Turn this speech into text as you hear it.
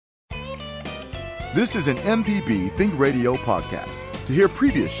This is an MPB Think Radio podcast. To hear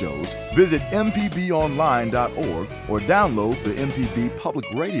previous shows, visit mpbonline.org or download the MPB Public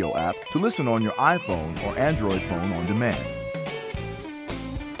Radio app to listen on your iPhone or Android phone on demand.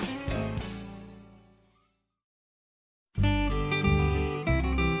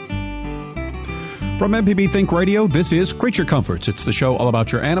 From MPB Think Radio, this is Creature Comforts. It's the show all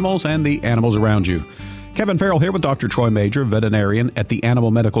about your animals and the animals around you. Kevin Farrell here with Dr. Troy Major, veterinarian at the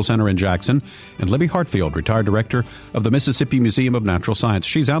Animal Medical Center in Jackson, and Libby Hartfield, retired director of the Mississippi Museum of Natural Science.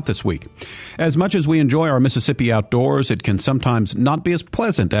 She's out this week. As much as we enjoy our Mississippi outdoors, it can sometimes not be as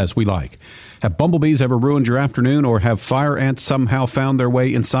pleasant as we like. Have bumblebees ever ruined your afternoon, or have fire ants somehow found their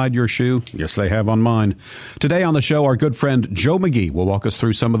way inside your shoe? Yes, they have on mine. Today on the show, our good friend Joe McGee will walk us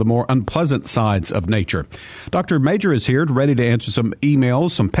through some of the more unpleasant sides of nature. Dr. Major is here, ready to answer some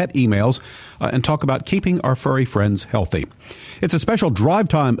emails, some pet emails, and talk about keeping our furry friends healthy. It's a special drive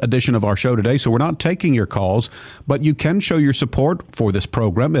time edition of our show today, so we're not taking your calls, but you can show your support for this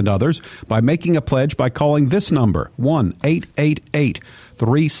program and others by making a pledge by calling this number,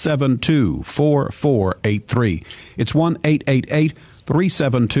 1-888-372-4483. It's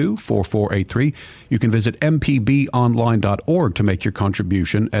 1-888-372-4483. You can visit mpbonline.org to make your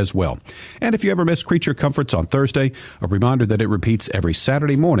contribution as well. And if you ever miss Creature Comforts on Thursday, a reminder that it repeats every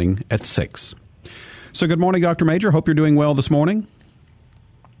Saturday morning at 6. So good morning, Dr. Major. Hope you're doing well this morning.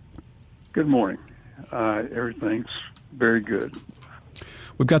 Good morning. Everything's very good.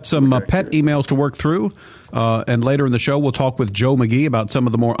 We've got some pet emails to work through, and later in the show we'll talk with Joe McGee about some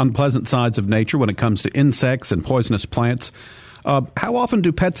of the more unpleasant sides of nature when it comes to insects and poisonous plants. How often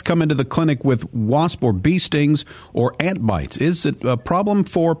do pets come into the clinic with wasp or bee stings or ant bites? Is it a problem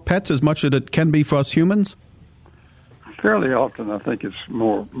for pets as much as it can be for us humans? Fairly often, I think it's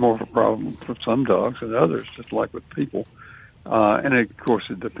more of a problem for some dogs than others, just like with people. And of course,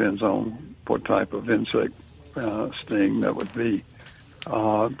 it depends on what type of insect sting that would be.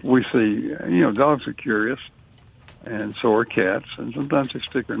 We see, dogs are curious, and so are cats, and sometimes they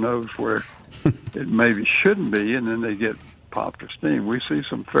stick their nose where it maybe shouldn't be, and then they get popped or sting. We see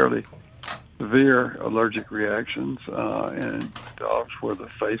some fairly severe allergic reactions in dogs where the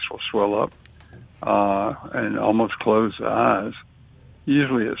face will swell up and almost close the eyes.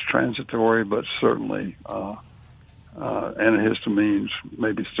 Usually it's transitory, but certainly antihistamines,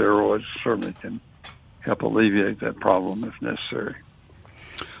 maybe steroids, certainly can help alleviate that problem if necessary.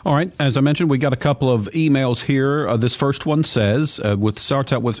 All right. As I mentioned, we got a couple of emails here. This first one says,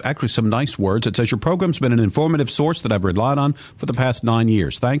 starts out with actually some nice words. It says, your program's been an informative source that I've relied on for the past 9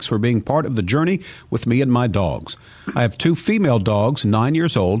 years. Thanks for being part of the journey with me and my dogs. I have 2 female dogs, 9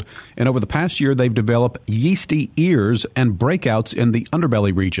 years old, and over the past year, they've developed yeasty ears and breakouts in the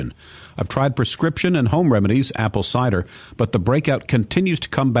underbelly region. I've tried prescription and home remedies, apple cider, but the breakout continues to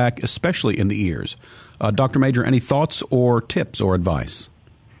come back, especially in the ears. Dr. Major, any thoughts or tips or advice?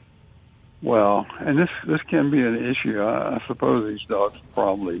 Well, and this can be an issue. I suppose these dogs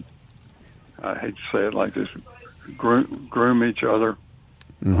probably, I hate to say it like this, groom each other.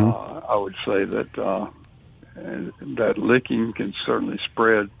 Mm-hmm. I would say that that licking can certainly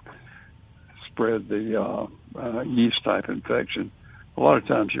spread the yeast type infection. A lot of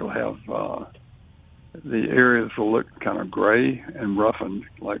times you'll have the areas will look kind of gray and roughened,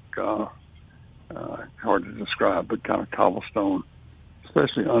 like hard to describe, but kind of cobblestone,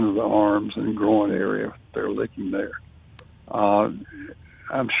 especially under the arms and groin area. They're licking there. I'm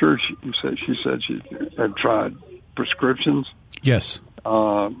sure she said she had tried prescriptions. Yes.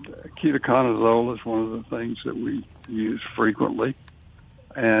 Ketoconazole is one of the things that we use frequently,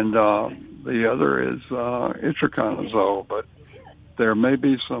 and the other is itraconazole. But there may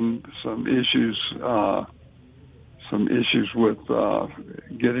be some issues with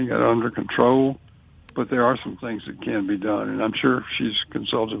getting it under control. But there are some things that can be done, and I'm sure she's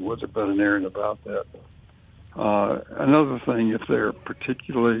consulted with a veterinarian about that. Another thing, if they're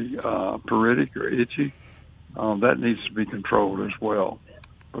particularly pruritic or itchy, that needs to be controlled as well,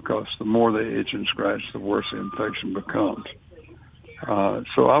 because the more they itch and scratch, the worse the infection becomes.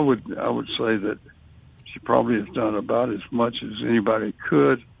 So I would say that she probably has done about as much as anybody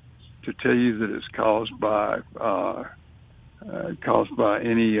could to tell you that it's caused by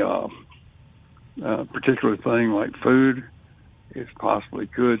any particular thing like food. If possibly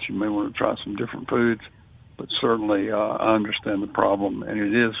could, you may want to try some different foods, but certainly I understand the problem, and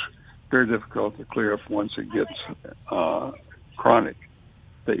it is very difficult to clear up once it gets chronic.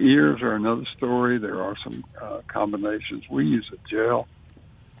 The ears are another story. There are some combinations. We use a gel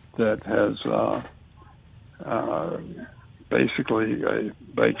that has basically a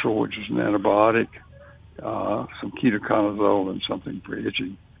Baytril, which is an antibiotic, some ketoconazole, and something for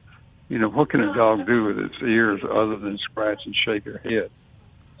itching. what can a dog do with its ears other than scratch and shake her head?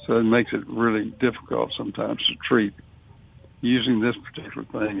 So it makes it really difficult sometimes to treat. Using this particular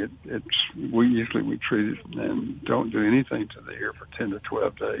thing, we treat it and don't do anything to the ear for 10 to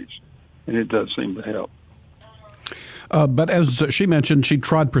 12 days, and it does seem to help. But as she mentioned, she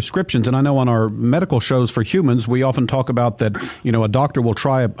tried prescriptions, and I know on our medical shows for humans, we often talk about that, a doctor will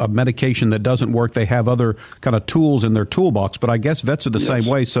try a medication that doesn't work. They have other kind of tools in their toolbox, but I guess vets are the same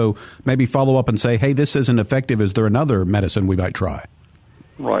way, so maybe follow up and say, hey, this isn't effective. Is there another medicine we might try?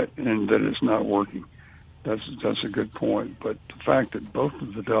 Right, and that it's not working. That's a good point. But the fact that both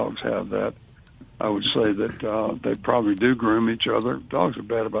of the dogs have that, I would say that they probably do groom each other. Dogs are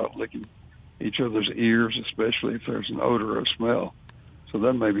bad about licking each other's ears, especially if there's an odor or smell. So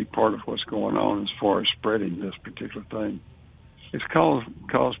that may be part of what's going on as far as spreading this particular thing. It's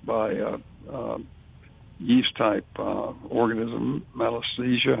caused by yeast-type organism,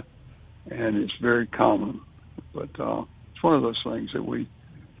 Malassezia, and it's very common. But it's one of those things that we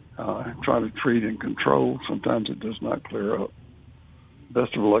try to treat and control. Sometimes it does not clear up.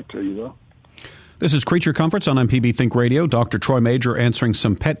 Best of luck to you, though. This is Creature Comforts on MPB Think Radio. Dr. Troy Major answering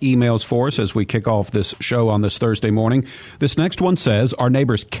some pet emails for us as we kick off this show on this Thursday morning. This next one says, our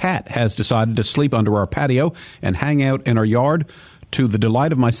neighbor's cat has decided to sleep under our patio and hang out in our yard to the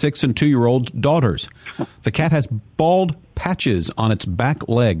delight of my 6 and 2-year-old daughters. The cat has bald patches on its back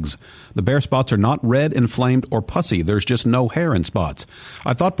legs. The bare spots are not red, inflamed, or pussy. There's just no hair in spots.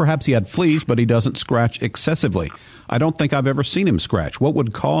 I thought perhaps he had fleas, but he doesn't scratch excessively. I don't think I've ever seen him scratch. What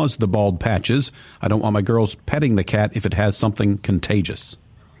would cause the bald patches? I don't want my girls petting the cat if it has something contagious.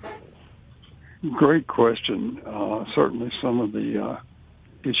 Great question. Certainly some of the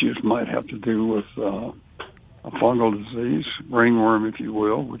issues might have to do with a fungal disease, ringworm, if you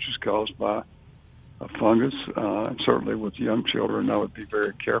will, which is caused by a fungus. And certainly with young children, I would be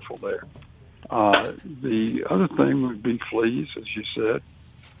very careful there. The other thing would be fleas, as you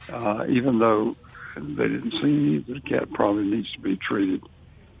said. Even though they didn't see any, the cat probably needs to be treated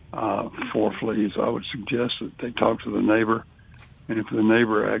for fleas. I would suggest that they talk to the neighbor, and if the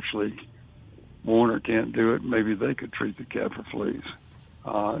neighbor actually won't or can't do it, maybe they could treat the cat for fleas.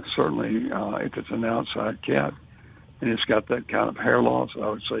 Certainly, if it's an outside cat and it's got that kind of hair loss, I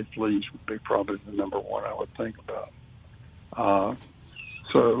would say fleas would be probably the number one I would think about.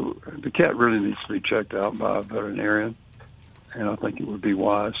 So the cat really needs to be checked out by a veterinarian, and I think it would be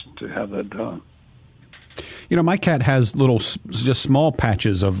wise to have that done. My cat has little, just small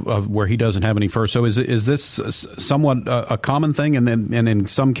patches of where he doesn't have any fur. So is this somewhat a common thing, and in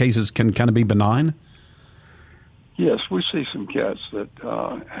some cases can kind of be benign? Yes, we see some cats that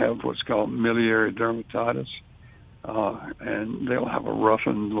have what's called miliary dermatitis, and they'll have a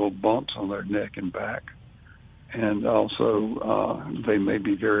roughened little bumps on their neck and back, and also they may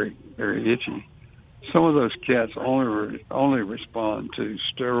be very, very itchy. Some of those cats only respond to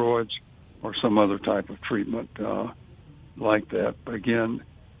steroids or some other type of treatment like that. But again,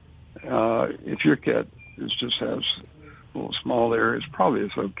 if your cat just has little small areas, probably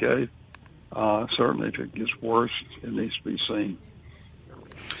it's okay. Certainly, if it gets worse, it needs to be seen.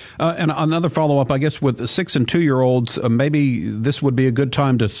 And another follow-up, I guess, with the 6 and 2-year-olds, maybe this would be a good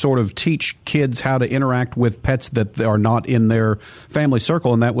time to sort of teach kids how to interact with pets that are not in their family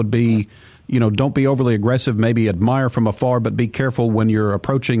circle, and that would be, don't be overly aggressive, maybe admire from afar, but be careful when you're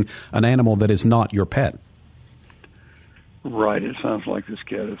approaching an animal that is not your pet. Right. It sounds like this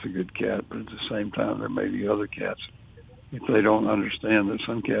cat is a good cat, but at the same time, there may be other cats. If they don't understand that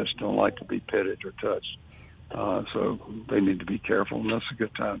some cats don't like to be petted or touched, so they need to be careful, and that's a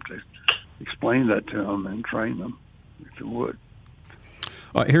good time to explain that to them and train them, if you would.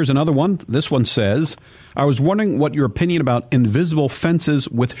 Here's another one. This one says, I was wondering what your opinion about invisible fences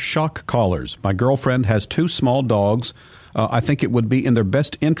with shock collars. My girlfriend has 2 small dogs. I think it would be in their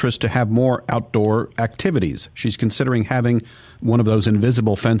best interest to have more outdoor activities. She's considering having one of those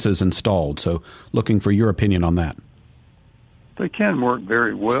invisible fences installed, so looking for your opinion on that. They can work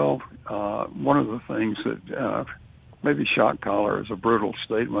very well. One of the things that maybe shock collar is a brutal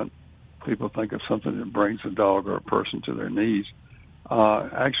statement. People think of something that brings a dog or a person to their knees.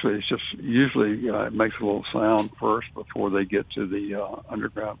 Actually, it's just usually it makes a little sound first before they get to the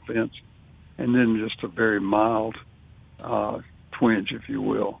underground fence, and then just a very mild twinge, if you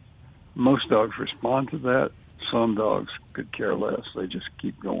will. Most dogs respond to that. Some dogs could care less. They just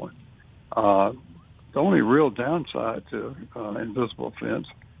keep going. The only real downside to invisible fence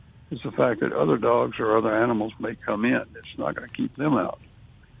is the fact that other dogs or other animals may come in. It's not going to keep them out.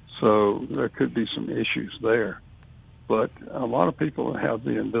 So there could be some issues there. But a lot of people that have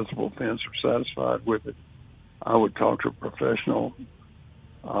the invisible fence are satisfied with it. I would talk to a professional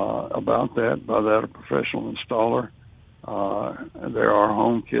about that. By that, a professional installer. There are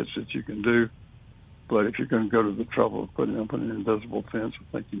home kits that you can do, but if you're going to go to the trouble of putting up an invisible fence, I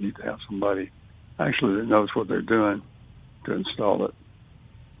think you need to have somebody actually that knows what they're doing to install it.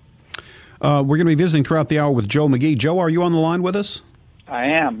 We're going to be visiting throughout the hour with Joe McGee. Joe, are you on the line with us? I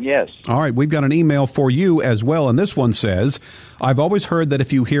am, yes. All right, we've got an email for you as well, and this one says, I've always heard that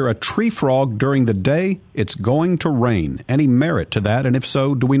if you hear a tree frog during the day, it's going to rain. Any merit to that, and if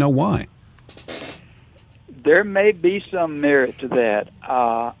so, do we know why? There may be some merit to that,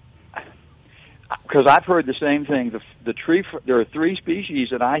 because I've heard the same thing. There are three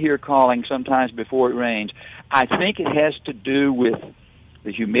species that I hear calling sometimes before it rains. I think it has to do with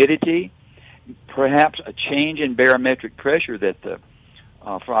the humidity, perhaps a change in barometric pressure that the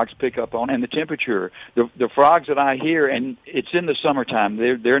frogs pick up on, and the temperature. The frogs that I hear, and it's in the summertime,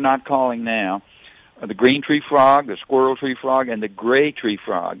 they're not calling now, the green tree frog, the squirrel tree frog, and the gray tree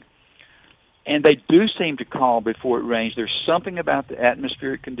frog. And they do seem to call before it rains. There's something about the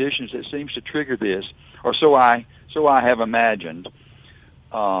atmospheric conditions that seems to trigger this, or so I have imagined.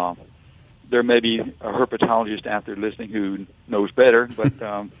 There may be a herpetologist out there listening who knows better, but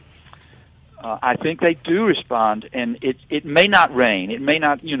I think they do respond, and it may not rain. It may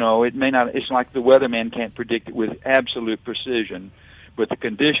not, it's like the weatherman can't predict it with absolute precision, but the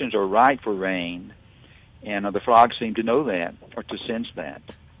conditions are right for rain, and the frogs seem to know that, or to sense that.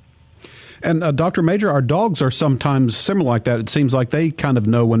 And Dr. Major, our dogs are sometimes similar like that. It seems like they kind of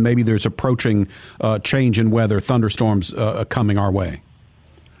know when maybe there's approaching change in weather, thunderstorms coming our way.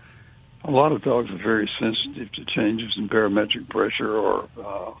 A lot of dogs are very sensitive to changes in barometric pressure,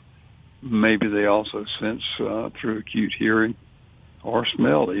 or maybe they also sense through acute hearing or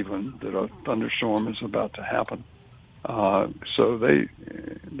smell even that a thunderstorm is about to happen. So they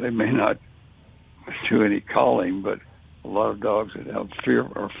may not do any calling, but a lot of dogs that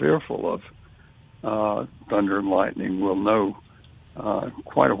are fearful of thunder and lightning will know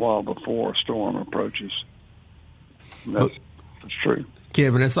quite a while before a storm approaches. And that's true.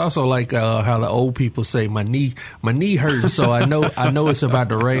 Kevin, it's also like how the old people say, my knee hurts, so I know it's about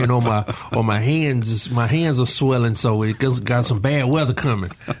to rain on my hands. My hands are swelling, so it got some bad weather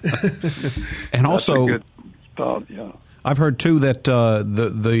coming. And also, that's a good thought, yeah. I've heard too that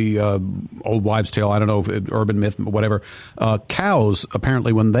the old wives' tale, I don't know if urban myth, whatever, cows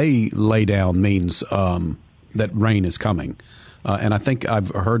apparently when they lay down means that rain is coming. And I think I've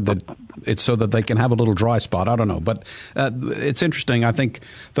heard that it's so that they can have a little dry spot. I don't know. But it's interesting. I think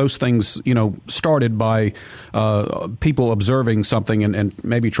those things, started by people observing something and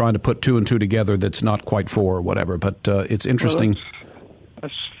maybe trying to put two and two together that's not quite four or whatever. But it's interesting. Well,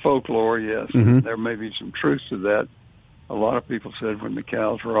 that's folklore, yes. Mm-hmm. There may be some truth to that. A lot of people said when the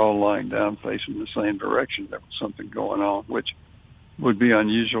cows were all lying down facing the same direction, there was something going on, which would be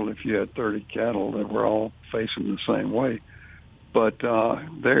unusual if you had 30 cattle that were all facing the same way. But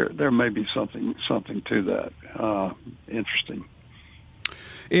there may be something to that. Interesting.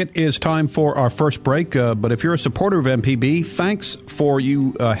 It is time for our first break, but if you're a supporter of MPB, thanks for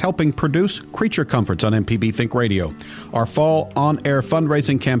you helping produce Creature Comforts on MPB Think Radio. Our fall on-air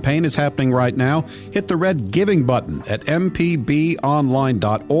fundraising campaign is happening right now. Hit the red giving button at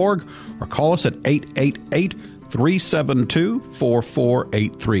mpbonline.org or call us at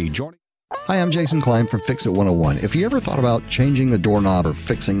 888-372-4483. Joining. Hi, I'm Jason Klein from Fix It 101. If you ever thought about changing the doorknob or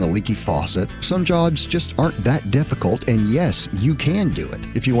fixing a leaky faucet, some jobs just aren't that difficult, and yes, you can do it.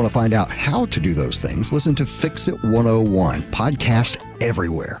 If you want to find out how to do those things, listen to Fix It 101, podcast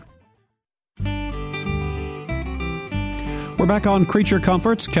everywhere. We're back on Creature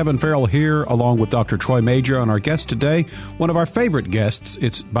Comforts. Kevin Farrell here, along with Dr. Troy Major, and our guest today, one of our favorite guests,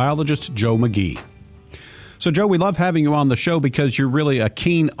 it's biologist Joe McGee. So, Joe, we love having you on the show because you're really a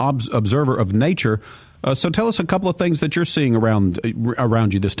keen observer of nature. So tell us a couple of things that you're seeing around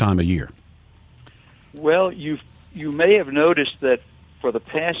you this time of year. Well, you may have noticed that for the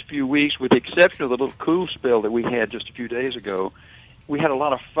past few weeks, with the exception of the little cool spell that we had just a few days ago, we had a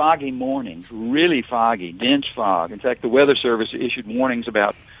lot of foggy mornings, really foggy, dense fog. In fact, the Weather Service issued warnings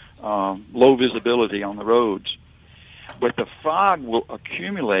about low visibility on the roads. But the fog will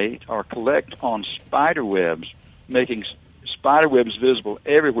accumulate or collect on spider webs, making spider webs visible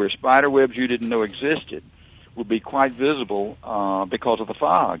everywhere. Spider webs you didn't know existed will be quite visible because of the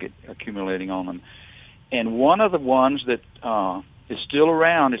fog accumulating on them. And one of the ones that is still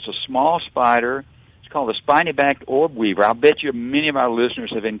around, it's a small spider. It's called the spiny-backed orb weaver. I'll bet you many of our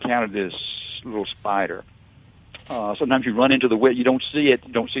listeners have encountered this little spider. Sometimes you run into the web, you don't see it,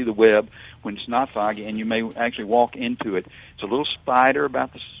 you don't see the web when it's not foggy, and you may actually walk into it. It's a little spider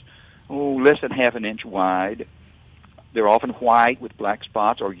about less than half an inch wide. They're often white with black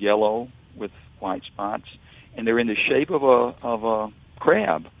spots or yellow with white spots, and they're in the shape of a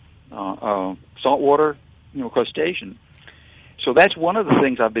crab, saltwater, crustacean. So that's one of the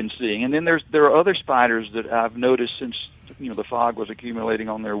things I've been seeing. And then there are other spiders that I've noticed since the fog was accumulating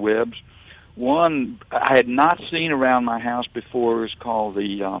on their webs. One I had not seen around my house before is called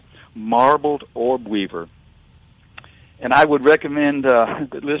the marbled orb weaver. And I would recommend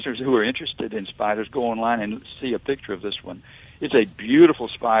that listeners who are interested in spiders go online and see a picture of this one. It's a beautiful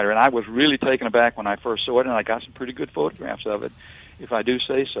spider, and I was really taken aback when I first saw it, and I got some pretty good photographs of it, if I do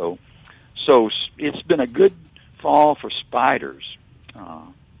say so. So it's been a good fall for spiders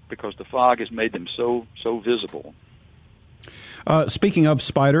because the fog has made them so visible. Speaking of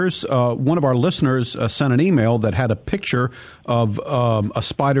spiders, one of our listeners sent an email that had a picture of a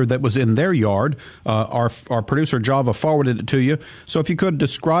spider that was in their yard. Our producer, Java, forwarded it to you. So if you could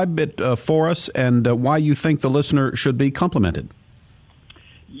describe it for us and why you think the listener should be complimented.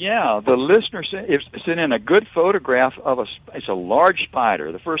 Yeah, the listener sent in a good photograph of it's a large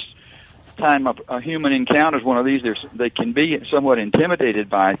spider. The first time a human encounters one of these, they can be somewhat intimidated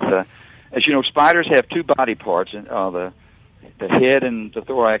by it. As you know, spiders have two body parts, and the head and the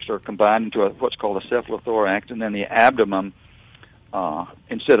thorax are combined into what's called a cephalothorax, and then the abdomen,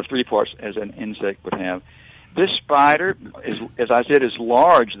 instead of three parts as an insect would have. This spider, as I said, is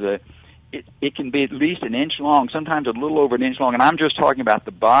large. It can be at least an inch long, sometimes a little over an inch long, and I'm just talking about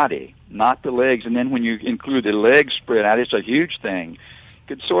the body, not the legs. And then when you include the legs spread out, it's a huge thing. It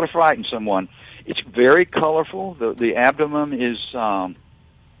could sort of frighten someone. It's very colorful. The abdomen is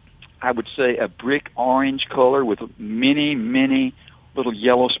I would say a brick orange color with many, many little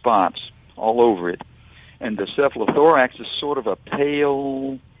yellow spots all over it. And the cephalothorax is sort of a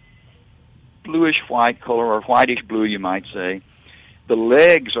pale bluish-white color, or whitish blue, you might say. The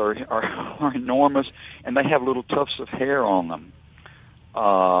legs are enormous, and they have little tufts of hair on them.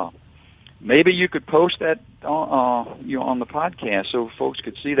 Maybe you could post that on the podcast so folks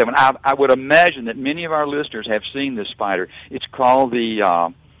could see them. And I would imagine that many of our listeners have seen this spider. It's called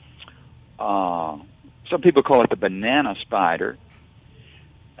the... some people call it the banana spider.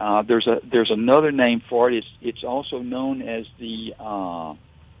 There's another name for it. It's also known as the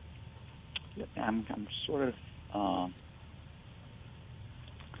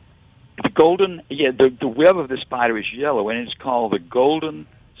the golden. Yeah, the web of the spider is yellow, and it's called the golden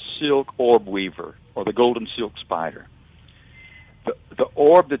silk orb weaver, or the golden silk spider. The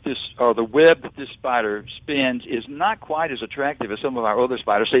orb the web that this spider spins is not quite as attractive as some of our other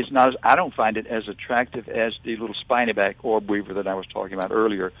spiders. So it's not. I don't find it as attractive as the little spiny-back orb weaver that I was talking about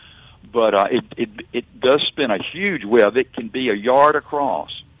earlier. But it does spin a huge web. It can be a yard across.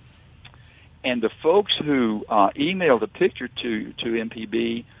 And the folks who emailed a picture to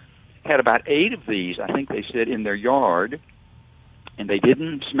MPB had about 8 of these, I think they said, in their yard, and they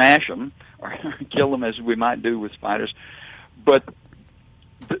didn't smash them or kill them as we might do with spiders. But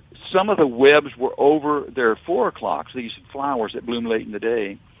some of the webs were over their 4 o'clocks, these flowers that bloom late in the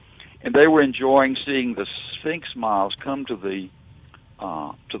day, and they were enjoying seeing the sphinx moths come to the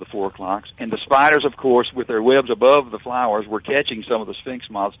 4 o'clocks. And the spiders, of course, with their webs above the flowers, were catching some of the sphinx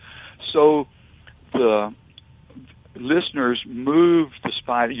moths. So the listeners moved the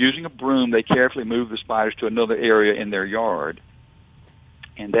spider using a broom. They carefully moved the spiders to another area in their yard,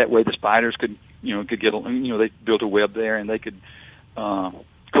 and that way the spiders could get, they built a web there, and they could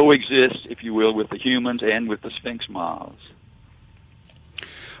coexist, if you will, with the humans and with the sphinx moths.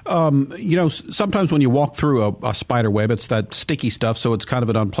 Sometimes when you walk through a spider web, it's that sticky stuff, so it's kind of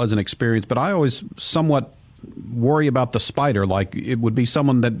an unpleasant experience. But I always somewhat worry about the spider, like it would be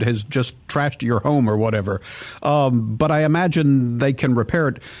someone that has just trashed your home or whatever. But I imagine they can repair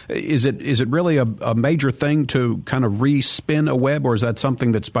it. Is it really a major thing to kind of re-spin a web, or is that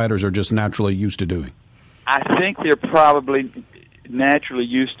something that spiders are just naturally used to doing? I think they're probably naturally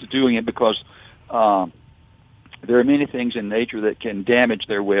used to doing it because there are many things in nature that can damage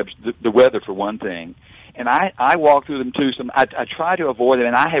their webs, the weather for one thing. And I walk through them too. I try to avoid them,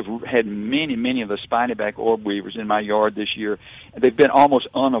 and I have had many of the spiny-back orb weavers in my yard this year. And they've been almost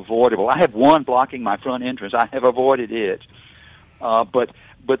unavoidable. I have one blocking my front entrance. I have avoided it, but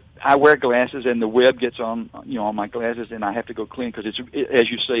I wear glasses, and the web gets on my glasses, and I have to go clean because as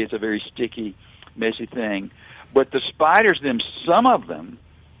you say, it's a very sticky, messy thing. But the spiders, some of them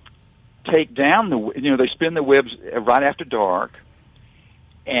take down they spin the webs right after dark.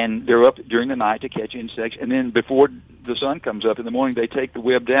 And they're up during the night to catch insects, and then before the sun comes up in the morning, they take the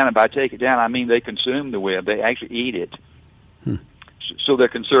web down. And by take it down, I mean they consume the web. They actually eat it. So they're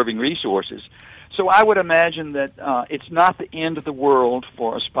conserving resources. So I would imagine that it's not the end of the world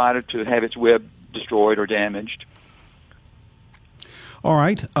for a spider to have its web destroyed or damaged. All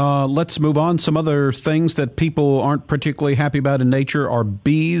right, let's move on. Some other things that people aren't particularly happy about in nature are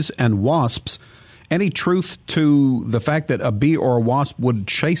bees and wasps. Any truth to the fact that a bee or a wasp would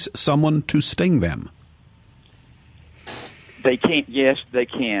chase someone to sting them? They can't. Yes, they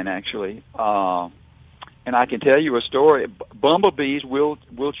can, actually. And I can tell you a story. Bumblebees will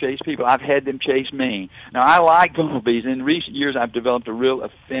chase people. I've had them chase me. Now, I like bumblebees. In recent years, I've developed a real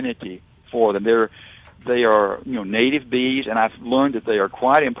affinity for them. They are native bees, and I've learned that they are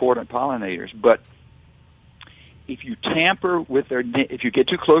quite important pollinators. But if you tamper with if you get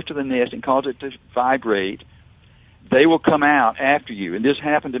too close to the nest and cause it to vibrate, they will come out after you. And this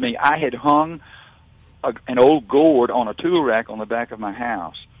happened to me. I had hung an old gourd on a tool rack on the back of my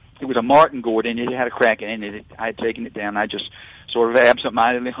house. It was a martin gourd, and it had a crack in it. I had taken it down. I just sort of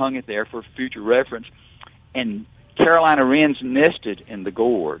absentmindedly hung it there for future reference. And Carolina wrens nested in the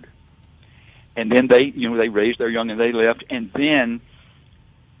gourd. And then they raised their young and they left. And then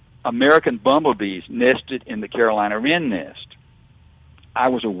American bumblebees nested in the Carolina wren nest. I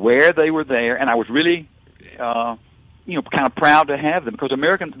was aware they were there, and I was really, kind of proud to have them, because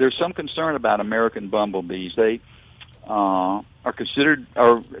there's some concern about American bumblebees. They are considered,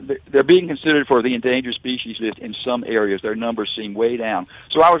 or they're being considered for the endangered species list in some areas. Their numbers seem way down.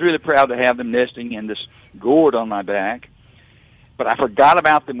 So I was really proud to have them nesting in this gourd on my back. But I forgot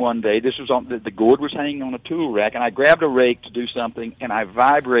about them one day. This was the gourd was hanging on a tool rack, and I grabbed a rake to do something, and I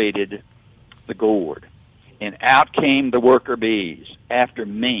vibrated the gourd, and out came the worker bees after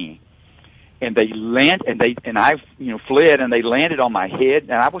me, and they I fled, and they landed on my head,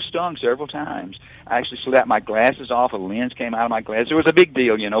 and I was stung several times. I actually slapped my glasses off. A lens came out of my glasses. It was a big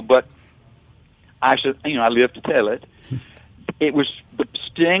deal, but I lived to tell it. The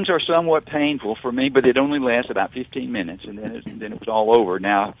stings are somewhat painful for me, but it only lasts about 15 minutes, and then it was all over.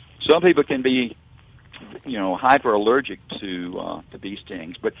 Now, some people can be, hyper allergic to bee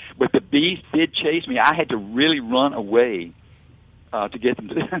stings, but the bees did chase me. I had to really run away to get them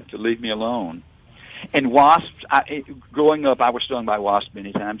to leave me alone. And wasps, growing up, I was stung by wasps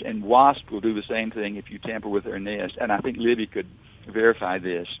many times, and wasps will do the same thing if you tamper with their nest. And I think Libby could verify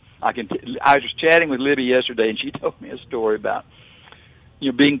this. I was chatting with Libby yesterday, and she told me a story about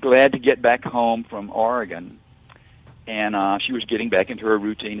being glad to get back home from Oregon, and she was getting back into her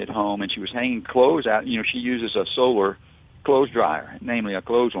routine at home, and she was hanging clothes out. She uses a solar clothes dryer, namely a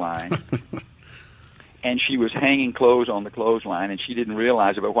clothesline, and she was hanging clothes on the clothesline, and she didn't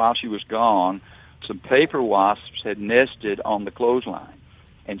realize it. But while she was gone, some paper wasps had nested on the clothesline,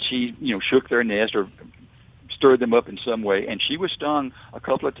 and she shook their nest or stirred them up in some way, and she was stung a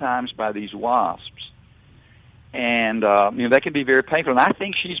couple of times by these wasps. And that can be very painful. And I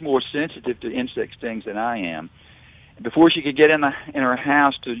think she's more sensitive to insect stings than I am. Before she could get in her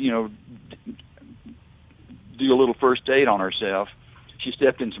house to do a little first aid on herself, she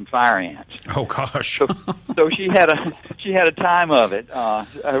stepped in some fire ants. Oh gosh! So she had a time of it.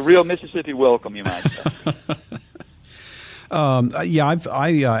 A real Mississippi welcome, you might say.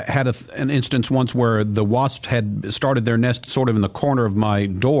 I had an instance once where the wasps had started their nest sort of in the corner of my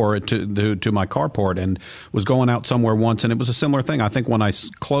door to my carport, and was going out somewhere once, and it was a similar thing. I think when I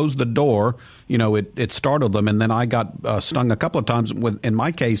closed the door, it startled them, and then I got stung a couple of times. In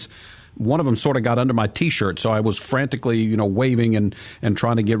my case, one of them sort of got under my T-shirt, so I was frantically, waving and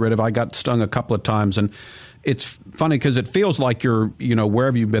trying to get rid of it. I got stung a couple of times, and it's funny because it feels like you're,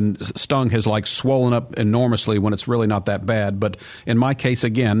 wherever you've been stung has like swollen up enormously when it's really not that bad. But in my case,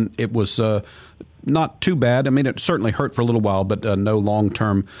 again, it was not too bad. I mean, it certainly hurt for a little while, but no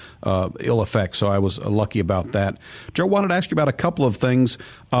long-term ill effects. So I was lucky about that. Joe, wanted to ask you about a couple of things,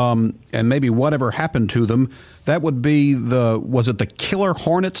 and maybe whatever happened to them. That would be was it the killer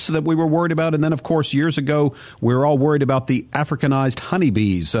hornets that we were worried about? And then, of course, years ago, we were all worried about the Africanized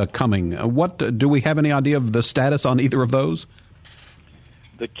honeybees coming. Do we have any idea of the status on either of those?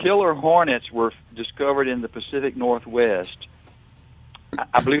 The killer hornets were discovered in the Pacific Northwest.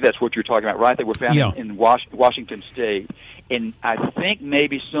 I believe that's what you're talking about, right? They were found in Washington State. And I think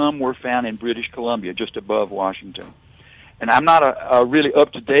maybe some were found in British Columbia, just above Washington. And I'm not really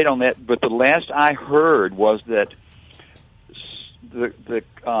up to date on that, but the last I heard was that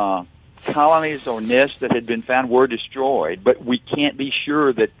the colonies or nests that had been found were destroyed, but we can't be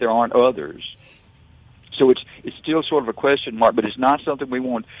sure that there aren't others. So it's still sort of a question mark, but it's not something we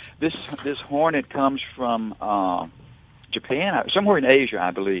want. This hornet comes from Japan, somewhere in Asia, I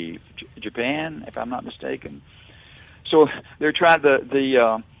believe. Japan, if I'm not mistaken. So they're trying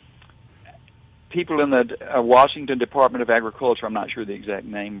the people in the Washington Department of Agriculture, I'm not sure the exact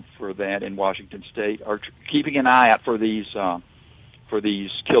name for that in Washington State, are keeping an eye out for these for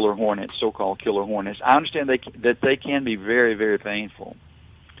these killer hornets, so-called killer hornets. I understand that they can be very, very painful.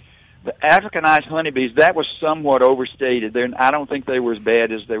 The Africanized honeybees, that was somewhat overstated. I don't think they were as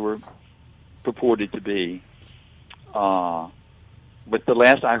bad as they were purported to be. But the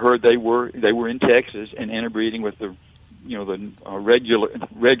last I heard, they were in Texas and interbreeding with the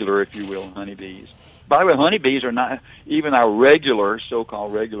regular, if you will, honeybees. By the way, honeybees are not, even our regular,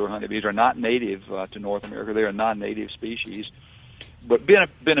 so-called regular honeybees, are not native to North America. They are a non-native species, but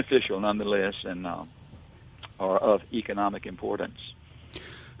beneficial nonetheless, and are of economic importance.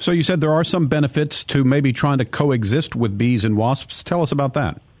 So you said there are some benefits to maybe trying to coexist with bees and wasps. Tell us about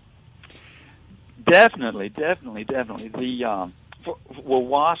that. Definitely. Well,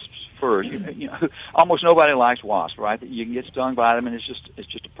 wasps first. Almost nobody likes wasps, right? You can get stung by them, and it's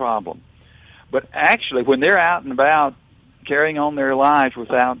just a problem. But actually, when they're out and about carrying on their lives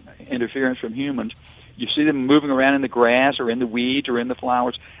without interference from humans, you see them moving around in the grass or in the weeds or in the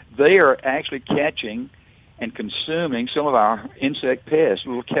flowers. They are actually catching and consuming some of our insect pests,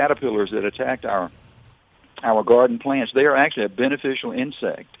 little caterpillars that attacked our garden plants. They are actually a beneficial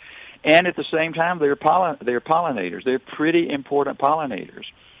insect. And at the same time, they're pollinators. They're pretty important pollinators.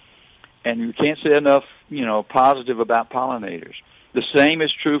 And you can't say enough, positive about pollinators. The same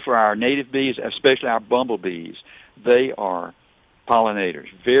is true for our native bees, especially our bumblebees. They are pollinators,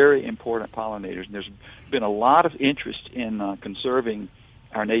 very important pollinators. And there's been a lot of interest in conserving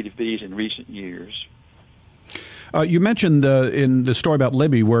our native bees in recent years. You mentioned in the story about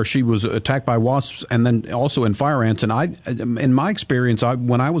Libby where she was attacked by wasps and then also in fire ants. And in my experience,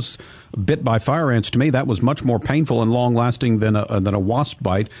 when I was bit by fire ants, to me that was much more painful and long-lasting than a wasp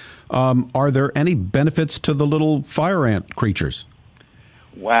bite. Are there any benefits to the little fire ant creatures?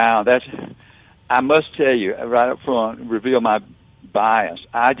 Wow, I must tell you, right up front, reveal my bias.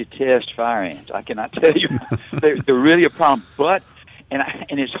 I detest fire ants. I cannot tell you. They're really a problem. But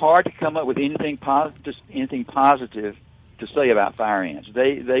And it's hard to come up with anything positive to say about fire ants.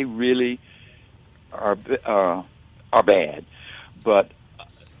 They really are bad,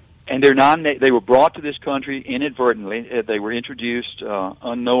 and they were brought to this country inadvertently. They were introduced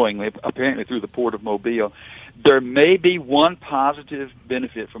unknowingly, apparently through the port of Mobile. There may be one positive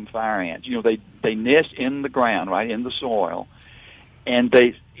benefit from fire ants. They nest in the ground, right, in the soil. And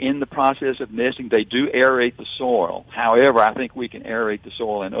in the process of nesting, they do aerate the soil. However, I think we can aerate the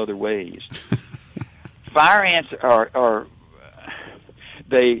soil in other ways. Fire ants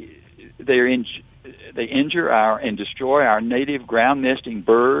they injure and destroy our native ground nesting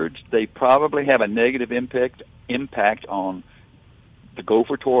birds. They probably have a negative impact on the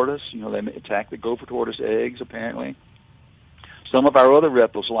gopher tortoise. They attack the gopher tortoise eggs, apparently. Some of our other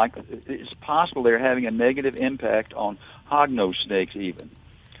reptiles, it's possible they're having a negative impact on hognose snakes even.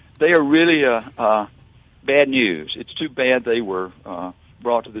 They are really bad news. It's too bad they were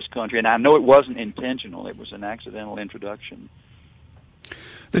brought to this country. And I know it wasn't intentional. It was an accidental introduction.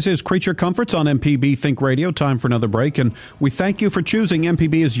 This is Creature Comforts on MPB Think Radio. Time for another break, and we thank you for choosing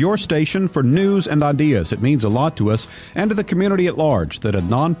MPB as your station for news and ideas. It means a lot to us and to the community at large that a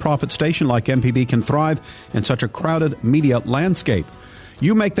nonprofit station like MPB can thrive in such a crowded media landscape.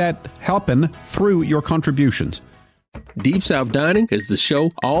 You make that happen through your contributions. Deep South Dining is the show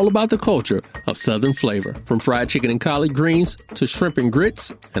all about the culture of Southern flavor, from fried chicken and collard greens to shrimp and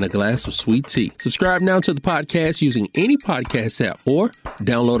grits and a glass of sweet tea. Subscribe now to the podcast using any podcast app or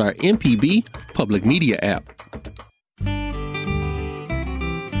download our MPB Public Media app.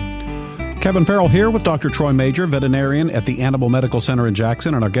 Kevin Farrell here with Dr. Troy Major, veterinarian at the Animal Medical Center in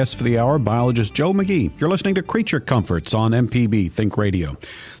Jackson, and our guest for the hour, biologist Joe McGee. You're listening to Creature Comforts on MPB Think Radio.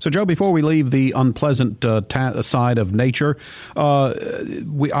 So, Joe, before we leave the unpleasant side of nature,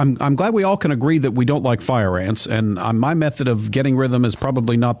 I'm glad we all can agree that we don't like fire ants, and my method of getting rid of them is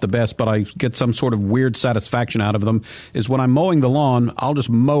probably not the best, but I get some sort of weird satisfaction out of them, is when I'm mowing the lawn, I'll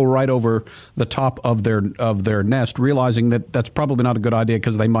just mow right over the top of their nest, realizing that that's probably not a good idea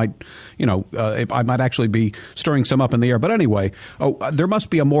because they might, I might actually be stirring some up in the air. But anyway, there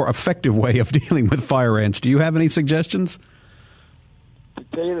must be a more effective way of dealing with fire ants. Do you have any suggestions? To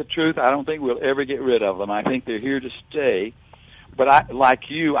tell you the truth, I don't think we'll ever get rid of them. I think they're here to stay. But like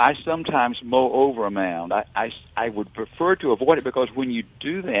you, I sometimes mow over a mound. I would prefer to avoid it because when you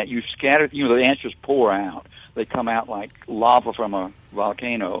do that, you scatter, the ants just pour out. They come out like lava from a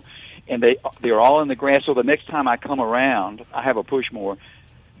volcano. And they're all in the grass, so the next time I come around, I have a push mower.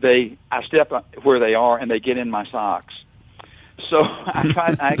 I step where they are, and they get in my socks. So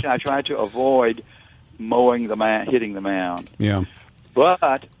I try to avoid mowing the mound, hitting the mound. Yeah.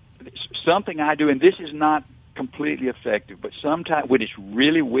 But something I do, and this is not completely effective, but sometimes when it's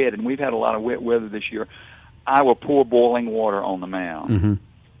really wet, and we've had a lot of wet weather this year, I will pour boiling water on the mound. Mm-hmm.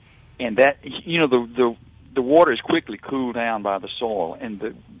 And that, the water is quickly cooled down by the soil, and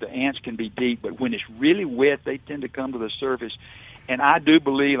the ants can be deep, but when it's really wet, they tend to come to the surface. And I do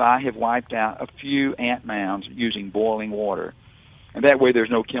believe I have wiped out a few ant mounds using boiling water. And that way there's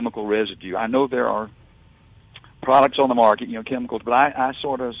no chemical residue. I know there are products on the market, chemicals, but I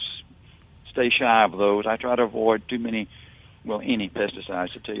sort of stay shy of those. I try to avoid any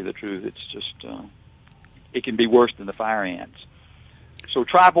pesticides, to tell you the truth. It's just, it can be worse than the fire ants. So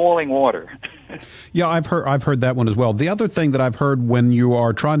try boiling water. Yeah, I've heard that one as well. The other thing that I've heard when you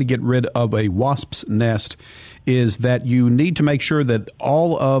are trying to get rid of a wasp's nest is that you need to make sure that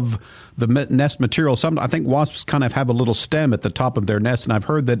all of the nest material, I think wasps kind of have a little stem at the top of their nest, and I've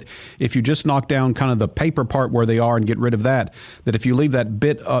heard that if you just knock down kind of the paper part where they are and get rid of that if you leave that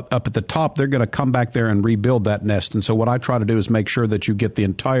bit up at the top, they're going to come back there and rebuild that nest. And so what I try to do is make sure that you get the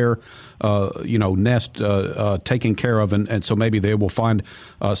entire nest taken care of, and so maybe they will find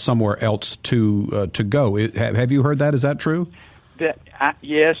somewhere else to go. Have you heard that? Is that true?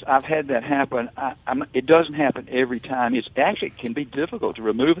 Yes, I've had that happen. It doesn't happen every time. It actually can be difficult to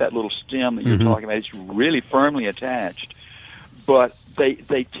remove that little stem that you're talking about. It's really firmly attached, but they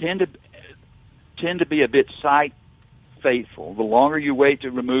tend to be a bit site faithful. The longer you wait to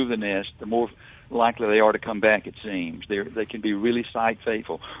remove the nest, the more likely they are to come back. It seems they can be really site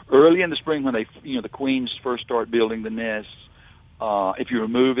faithful. Early in the spring, when the queens first start building the nests, if you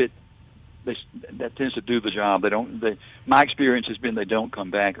remove it, that tends to do the job. My experience has been they don't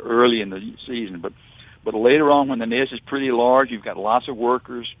come back early in the season, but later on when the nest is pretty large, you've got lots of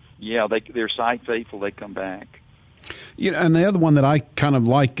workers. Yeah, they're site faithful. They come back. And the other one that I kind of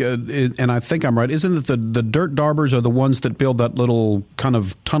like, and I think I'm right, isn't it the dirt daubers are the ones that build that little kind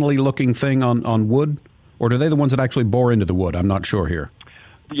of tunnely looking thing on wood, or are they the ones that actually bore into the wood? I'm not sure here.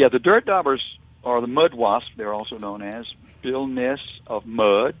 Yeah, the dirt daubers are the mud wasps. They're also known as build nests of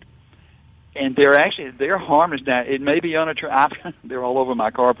mud. And they're harmless. Now, it may be unattractive. They're all over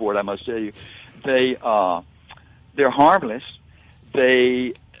my carport, I must tell you. They're harmless.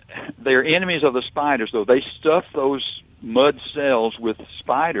 They're enemies of the spiders, though. They stuff those mud cells with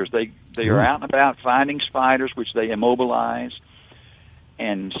spiders. They are out and about finding spiders, which they immobilize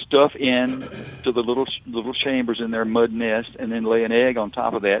and stuff in to the little chambers in their mud nest, and then lay an egg on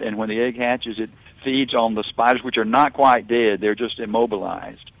top of that. And when the egg hatches, it feeds on the spiders, which are not quite dead. They're just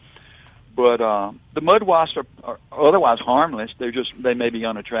immobilized. But the mud wasps are otherwise harmless. They may be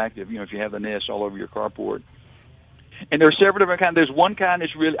unattractive, if you have the nest all over your carport. And there are several different kinds. There's one kind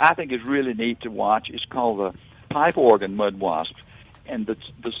I think is really neat to watch. It's called the pipe organ mud wasp, and the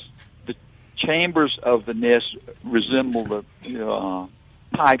chambers of the nest resemble the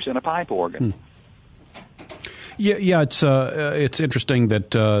pipes in a pipe organ. Yeah, it's interesting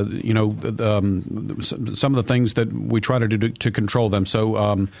that some of the things that we try to do to control them. So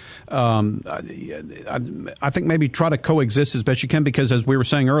I think maybe try to coexist as best you can, because as we were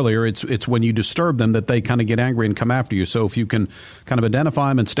saying earlier, it's when you disturb them that they kind of get angry and come after you. So if you can kind of identify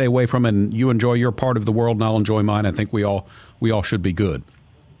them and stay away from it, and you enjoy your part of the world and I'll enjoy mine, I think we all should be good.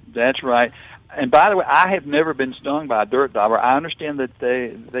 That's right. And by the way, I have never been stung by a dirt dauber. I understand that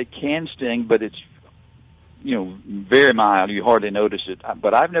they can sting, but it's very mild. You hardly notice it.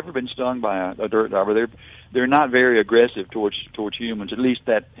 But I've never been stung by a dirt dauber. They're not very aggressive towards humans. At least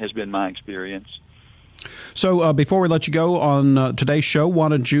that has been my experience. So before we let you go on today's show,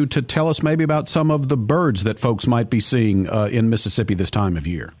 wanted you to tell us maybe about some of the birds that folks might be seeing in Mississippi this time of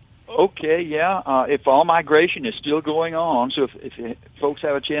year. Okay, yeah. If fall migration is still going on, so if folks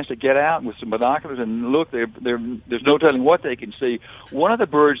have a chance to get out with some binoculars and look, there's no telling what they can see. One of the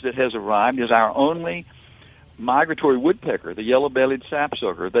birds that has arrived is our only migratory woodpecker, the yellow-bellied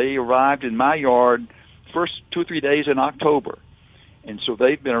sapsucker. They arrived in my yard first 2 or 3 days in October, and so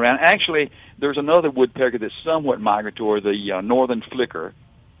they've been around. Actually, there's another woodpecker that's somewhat migratory, the northern flicker,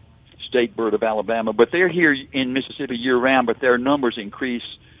 state bird of Alabama, but they're here in Mississippi year-round, but their numbers increase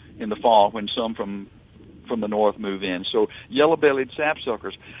in the fall when some from the north move in. So yellow-bellied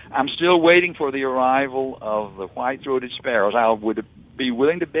sapsuckers. I'm still waiting for the arrival of the white-throated sparrows. I would be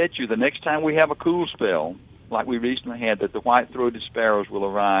willing to bet you the next time we have a cool spell, like we recently had, that the white-throated sparrows will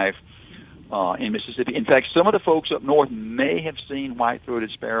arrive in Mississippi. In fact, some of the folks up north may have seen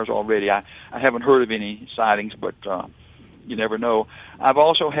white-throated sparrows already. I haven't heard of any sightings, but you never know. I've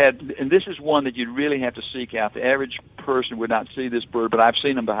also had, and this is one that you'd really have to seek out. The average person would not see this bird, but I've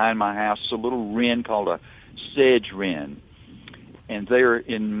seen them behind my house. It's a little wren called a sedge wren, and they're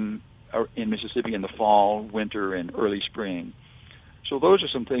in Mississippi in the fall, winter, and early spring. So those are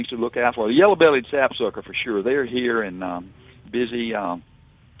some things to look out for. The yellow-bellied sapsucker, for sure. They're here and busy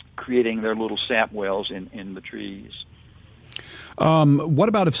creating their little sap wells in the trees. What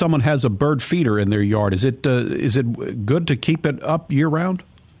about if someone has a bird feeder in their yard? Is it good to keep it up year round?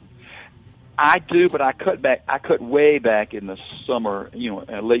 I do, but I cut way back in the summer,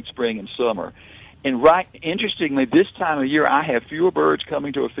 late spring and summer. And interestingly, this time of year, I have fewer birds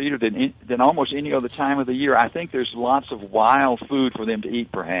coming to a feeder than almost any other time of the year. I think there's lots of wild food for them to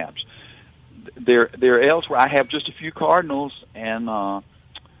eat, perhaps. They're elsewhere. I have just a few cardinals and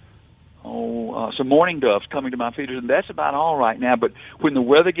some mourning doves coming to my feeders, and that's about all right now. But when the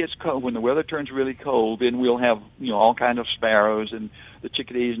weather gets cold, when the weather turns really cold, then we'll have all kinds of sparrows, and the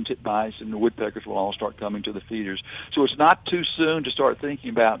chickadees and titmice and the woodpeckers will all start coming to the feeders. So it's not too soon to start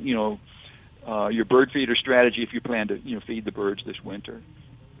thinking about your bird feeder strategy if you plan to feed the birds this winter.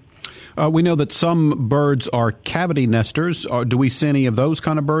 We know that some birds are cavity nesters. Do we see any of those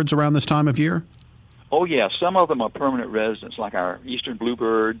kind of birds around this time of year? Oh, yeah. Some of them are permanent residents, like our eastern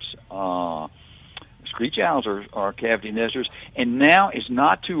bluebirds. Screech owls are cavity nesters. And now it's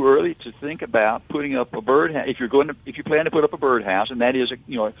not too early to think about putting up a birdhouse. If you plan to put up a birdhouse, and that is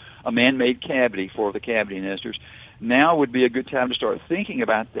a man-made cavity for the cavity nesters, now would be a good time to start thinking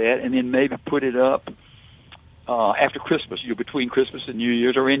about that, and then maybe put it up after Christmas, between Christmas and New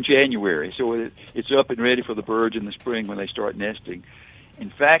Year's, or in January, so it's up and ready for the birds in the spring when they start nesting. In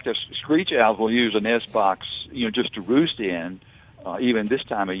fact, screech owls will use a nest box, just to roost in, even this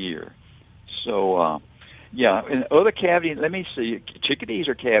time of year. So, and other cavity. Let me see. Chickadees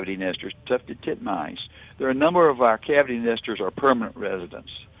are cavity nesters. Tufted titmice. There are a number of our cavity nesters are permanent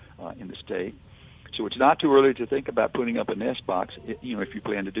residents in the state. So it's not too early to think about putting up a nest box, if you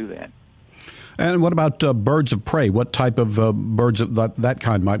plan to do that. And what about birds of prey? What type of birds of that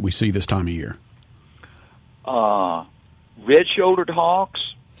kind might we see this time of year? Red-shouldered hawks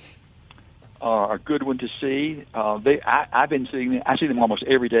are a good one to see. I've been seeing them. I see them almost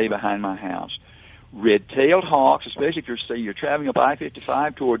every day behind my house. Red-tailed hawks, especially if you're traveling up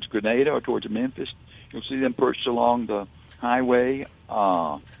I-55 towards Grenada or towards Memphis, you'll see them perched along the highway.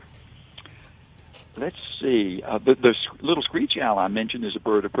 Let's see. The little screech owl I mentioned is a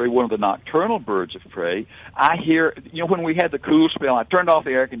bird of prey, one of the nocturnal birds of prey. I hear, when we had the cool spell, I turned off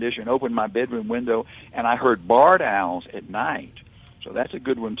the air conditioner, opened my bedroom window, and I heard barred owls at night. So that's a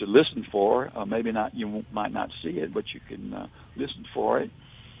good one to listen for. Maybe not, you might not see it, but you can listen for it.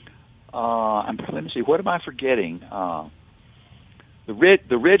 Let me see. What am I forgetting? The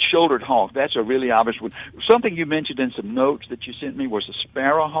red-shouldered hawk. That's a really obvious one. Something you mentioned in some notes that you sent me was the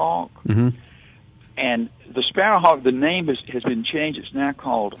sparrowhawk. Mm-hmm. And the sparrowhawk, the name has been changed. It's now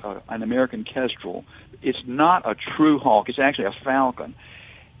called an American kestrel. It's not a true hawk. It's actually a falcon.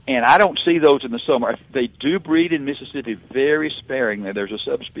 And I don't see those in the summer. They do breed in Mississippi very sparingly. There's a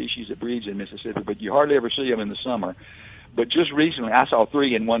subspecies that breeds in Mississippi, but you hardly ever see them in the summer. But just recently, I saw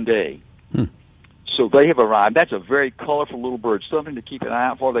 3 in one day. So they have arrived. That's a very colorful little bird, something to keep an eye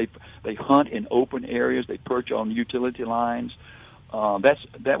out for. They hunt in open areas. They perch on utility lines.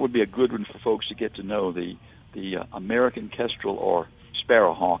 That would be a good one for folks to get to know, the American kestrel, or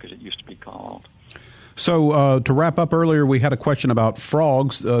sparrowhawk, as it used to be called. So to wrap up earlier, we had a question about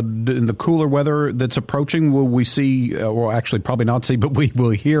frogs. In the cooler weather that's approaching, will we see, or actually probably not see, but we will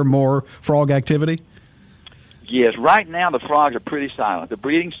hear more frog activity? Yes, right now the frogs are pretty silent. The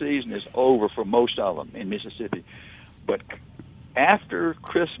breeding season is over for most of them in Mississippi. But after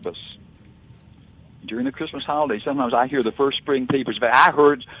Christmas, during the Christmas holidays, sometimes I hear the first spring peepers. In fact, I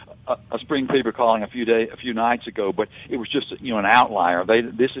heard a spring peeper calling a few nights ago, but it was just an outlier.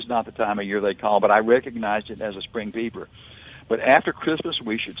 This is not the time of year they call, but I recognized it as a spring peeper. But after Christmas,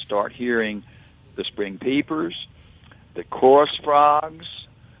 we should start hearing the spring peepers, the chorus frogs.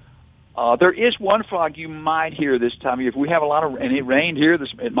 There is one frog you might hear this time of year. If we have and it rained here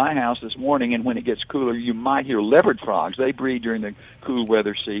at my house this morning, and when it gets cooler, you might hear leopard frogs. They breed during the cool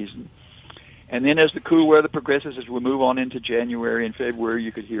weather season. And then as the cool weather progresses, as we move on into January and February,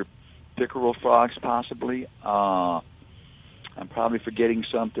 you could hear pickerel frogs possibly. I'm probably forgetting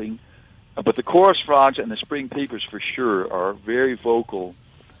something. But the chorus frogs and the spring peepers for sure are very vocal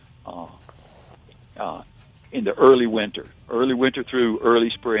in the early winter through early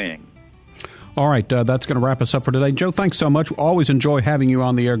spring. All right, that's going to wrap us up for today. Joe, thanks so much. We always enjoy having you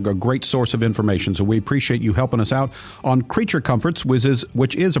on the air, a great source of information, so we appreciate you helping us out on Creature Comforts, which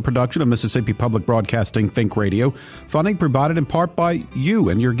is a production of Mississippi Public Broadcasting Think Radio, funding provided in part by you,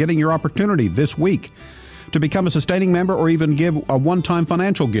 and you're getting your opportunity this week. to become a sustaining member or even give a one-time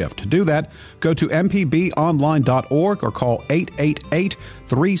financial gift. To do that, go to mpbonline.org or call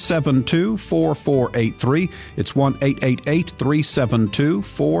 888-372-4483. It's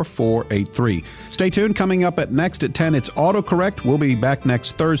 1-888-372-4483. Stay tuned. Coming up next at 10, it's AutoCorrect. We'll be back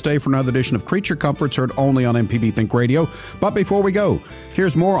next Thursday for another edition of Creature Comforts, heard only on MPB Think Radio. But before we go,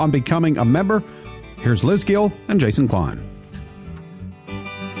 here's more on becoming a member. Here's Liz Gill and Jason Klein.